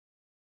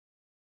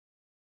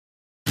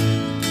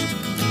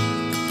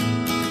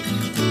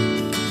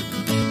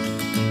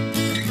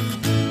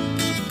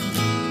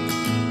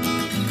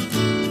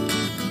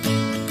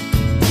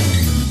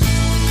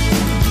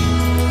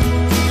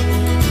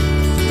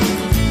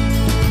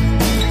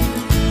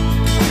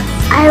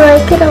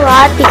like it a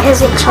lot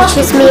because it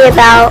teaches me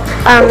about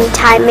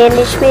time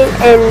management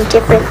and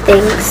different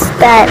things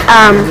that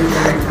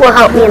will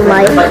help me in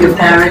life. But your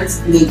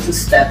parents need to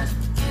step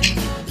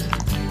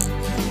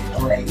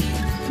away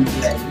and be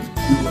ready.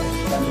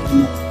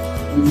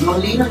 And you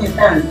don't lean on your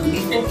parents. Don't be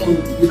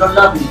thinking you don't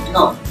love me.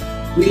 No,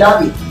 we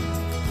love you.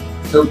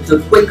 So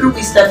the quicker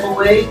we step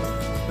away,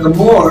 the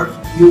more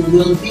you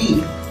will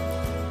be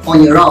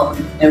on your own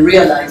and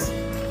realize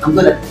I'm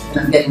good at this and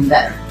I'm getting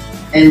better.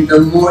 And the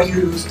more you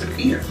lose the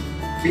fear.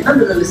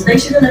 Remember, the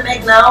mistakes you're going to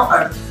make now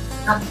are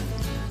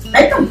nothing.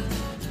 Make them.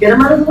 Get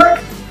them out of the way.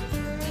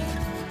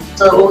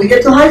 So when we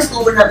get to high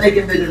school, we're not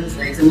making bigger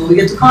mistakes. And when we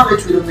get to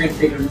college, we don't make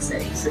bigger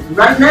mistakes. And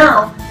right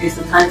now is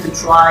the time to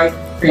try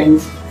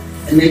things.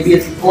 And maybe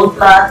if you fall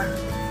flat,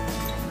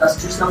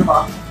 dust yourself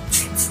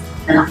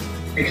off. And up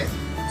again.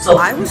 So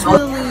I was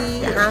really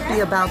happy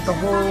about the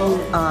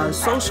whole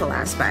social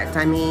aspect.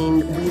 I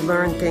mean, we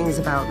learned things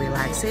about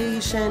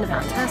relaxation,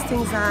 about test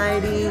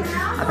anxiety,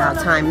 about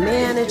time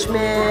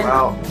management.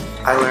 Well,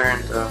 I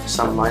learned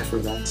some life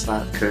events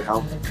that could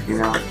help, in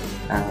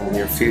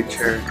your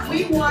future.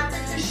 We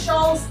wanted to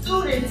show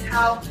students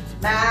how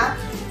math,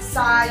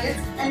 science,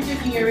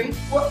 engineering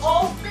were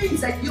all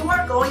things that you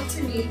are going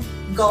to need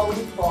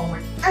going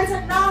forward. And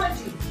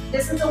technology.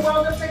 This is the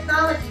world of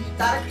technology. You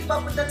gotta keep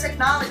up with the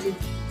technology.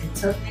 It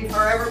took me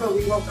forever, but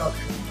we will go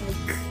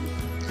there.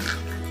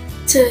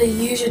 To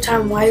use your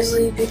time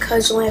wisely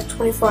because you only have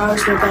 24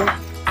 hours in a day.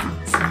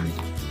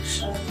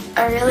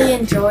 I really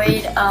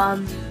enjoyed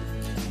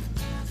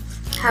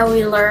how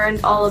we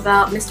learned all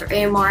about Mr.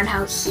 Aymar and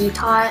how he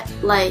taught,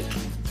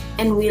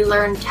 and we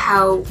learned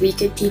how we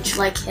could teach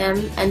like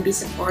him and be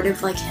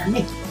supportive like him.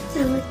 I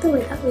like the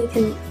way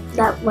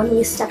that when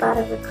we step out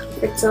of our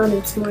comfort zone,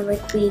 it's more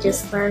like we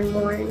just learn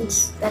more and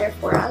it's better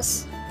for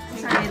us.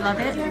 They love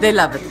it? They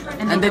love it,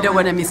 and they don't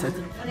want to miss it.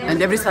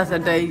 And every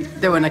Saturday,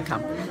 they want to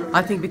come.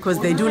 I think because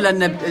they do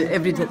learn,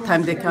 every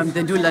time they come,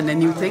 they do learn a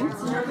new thing.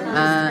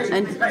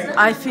 And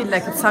I feel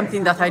like it's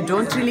something that I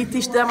don't really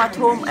teach them at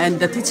home, and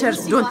the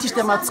teachers don't teach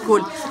them at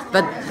school,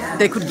 but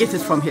they could get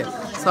it from here.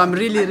 So I'm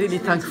really, really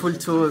thankful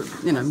to,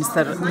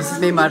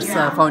 Mrs. Aymar's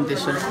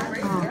foundation.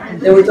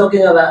 They were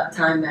talking about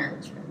time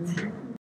management.